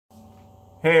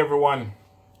Hey everyone,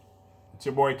 it's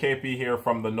your boy KP here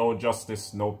from the No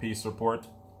Justice, No Peace Report.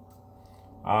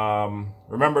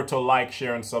 Remember to like,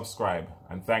 share, and subscribe,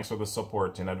 and thanks for the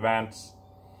support in advance.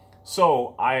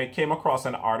 So, I came across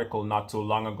an article not too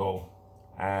long ago,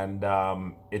 and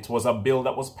it was a bill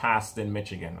that was passed in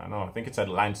Michigan. I think it said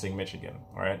Lansing, Michigan,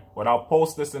 all right? But I'll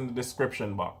post this in the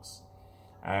description box,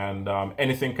 and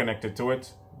anything connected to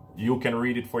it, you can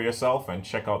read it for yourself and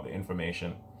check out the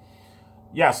information.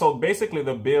 Yeah, so basically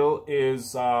the bill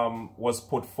was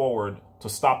put forward to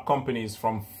stop companies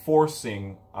from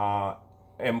forcing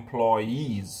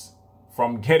employees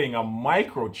from getting a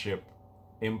microchip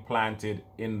implanted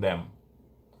in them.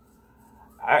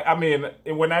 I mean,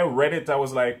 when I read it, I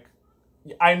was like,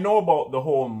 I know about the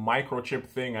whole microchip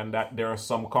thing and that there are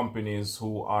some companies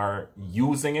who are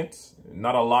using it.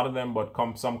 Not a lot of them, but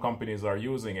some companies are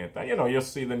using it. You know, you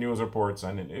see the news reports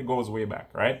and it goes way back,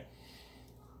 right?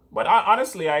 But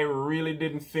honestly, I really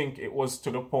didn't think it was to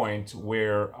the point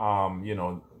where,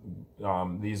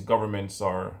 these governments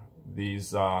or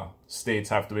these states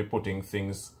have to be putting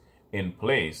things in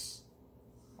place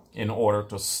in order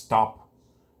to stop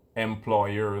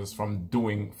employers from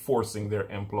forcing their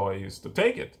employees to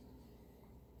take it.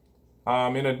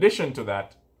 In addition to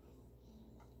that,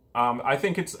 I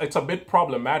think it's a bit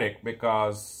problematic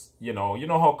because you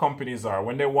know how companies are.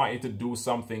 When they want you to do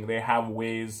something, they have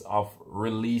ways of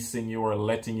releasing you or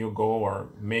letting you go or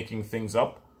making things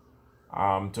up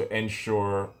to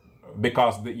ensure,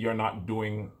 because you're not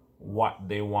doing what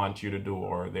they want you to do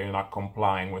or they're not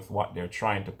complying with what they're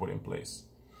trying to put in place.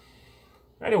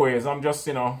 Anyways, I'm just,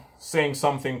 saying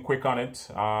something quick on it.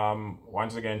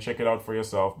 Once again, check it out for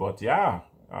yourself. But yeah,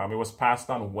 it was passed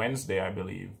on Wednesday, I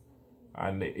believe.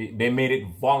 And they made it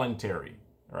voluntary,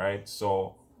 right?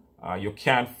 So you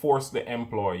can't force the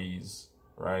employees,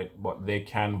 right? But they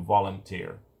can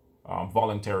voluntarily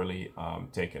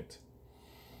take it.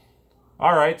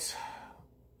 All right.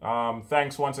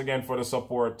 Thanks once again for the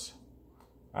support.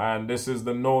 And this is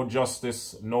the No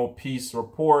Justice, No Peace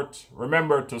Report.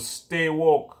 Remember to stay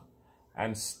woke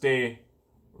and stay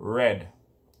red.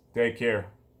 Take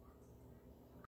care.